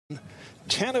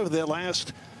10 of their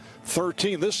last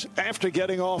 13. This after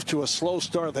getting off to a slow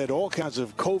start. They had all kinds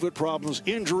of COVID problems,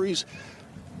 injuries.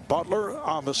 Butler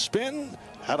on the spin.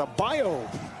 Adebayo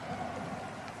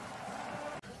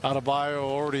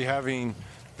already having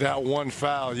that one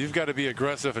foul. You've got to be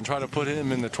aggressive and try to put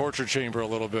him in the torture chamber a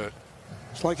little bit.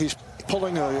 It's like he's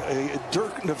pulling a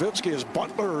Dirk Nowitzki as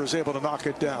Butler is able to knock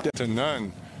it down. To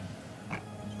none.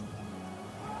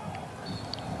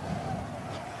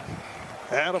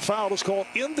 And a foul is called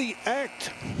in the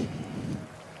act.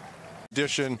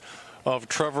 Addition of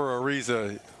Trevor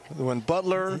Ariza. When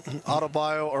Butler,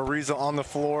 Adebayo, Ariza on the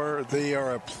floor, they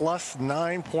are a plus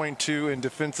 9.2 in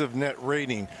defensive net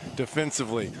rating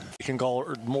defensively. You can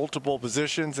guard multiple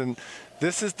positions, and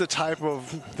this is the type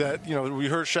of that, you know, we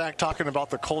heard Shaq talking about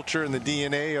the culture and the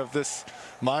DNA of this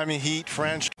Miami Heat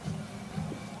franchise.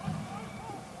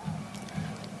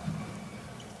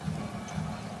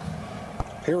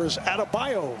 Here is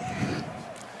Adebayo.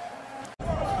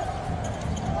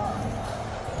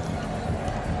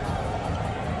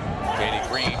 Danny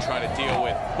Green trying to deal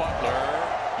with Butler.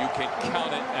 You can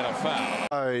count it at a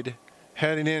foul.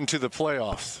 Heading into the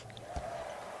playoffs.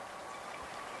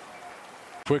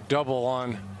 Quick double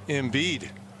on Embiid.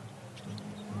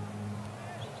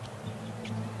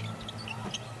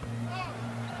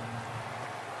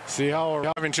 See how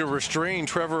we're having to restrain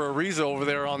Trevor Ariza over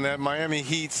there on that Miami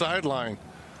Heat sideline.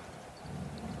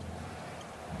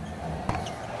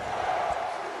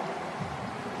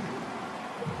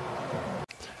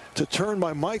 To turn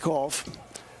my mic off,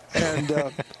 and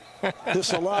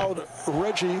this allowed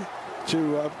Reggie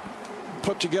to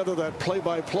put together that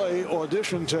play-by-play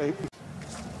audition tape.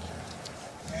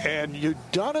 And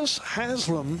Udonis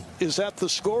Haslem is at the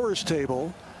scorer's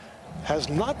table, has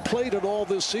not played at all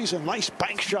this season. Nice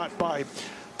bank shot by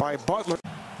Butler.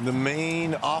 The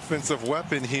main offensive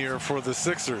weapon here for the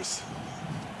Sixers.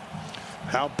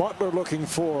 Now Butler looking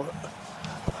for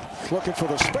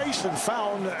the space and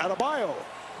found Adebayo.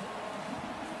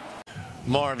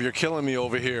 Marv, you're killing me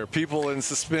over here. People in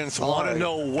suspense want to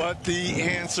know what the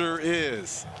answer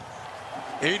is.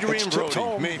 Adrian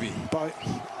Brody, maybe. By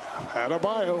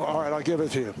Adebayo. All right, I'll give it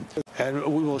to you. And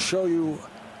we will show you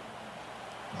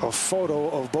a photo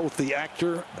of both the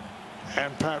actor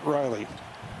and Pat Riley.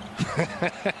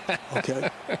 Okay.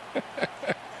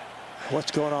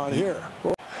 What's going on here?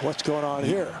 What's going on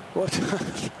here? What?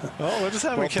 Oh, we're just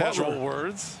having casual Butler,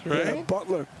 words, right? Yeah,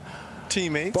 Butler.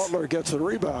 Teammates. Butler gets the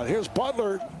rebound. Here's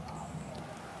Butler.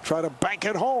 Try to bank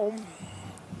it home.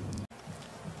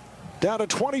 Down to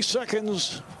 20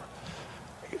 seconds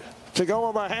to go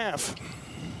in the half.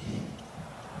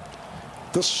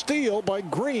 The steal by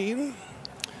Green.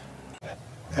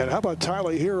 And how about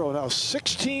Tyler Hero now?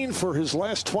 16 for his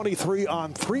last 23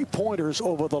 on three-pointers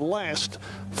over the last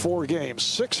 4 games.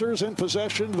 Sixers in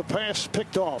possession. The pass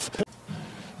picked off.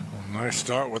 Nice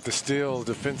start with the steal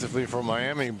defensively for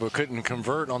Miami, but couldn't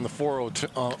convert on the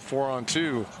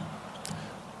 4-on-2.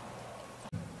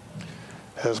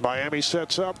 As Miami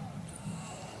sets up.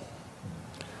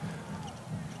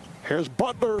 Here's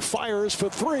Butler, fires for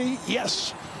 3.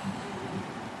 Yes.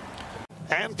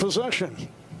 And possession.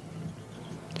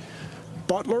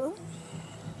 Butler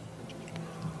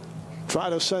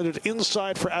tried to send it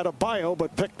inside for Adebayo,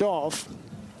 but picked off.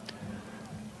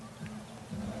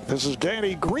 This is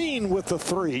Danny Green with the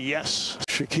 3. Yes.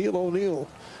 Shaquille O'Neal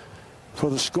for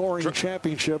the scoring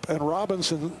championship, and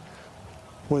Robinson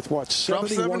with what,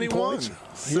 71 points?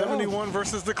 71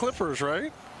 versus the Clippers,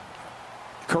 right?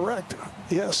 Correct.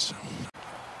 Yes.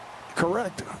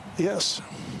 Correct. Yes.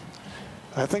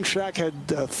 I think Shaq had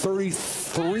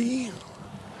 33.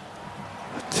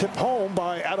 Tip home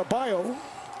by Adebayo.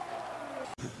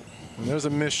 When there's a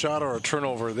missed shot or a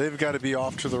turnover, they've got to be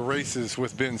off to the races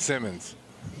with Ben Simmons.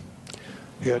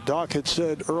 Yeah, Doc had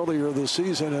said earlier this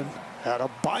season, and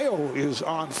Adebayo is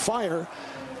on fire.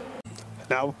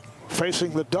 Now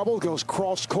facing the double, goes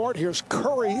cross court. Here's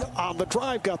Curry on the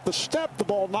drive, got the step. The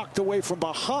ball knocked away from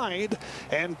behind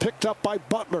and picked up by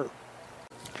Butler.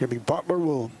 Jimmy Butler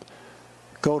will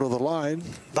go to the line.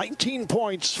 19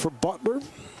 points for Butler.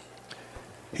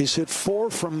 He's hit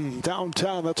 4 from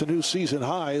downtown. That's a new season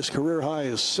high. His career high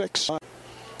is 6.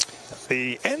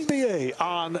 The NBA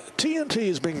on TNT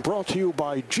is being brought to you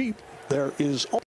by Jeep. There is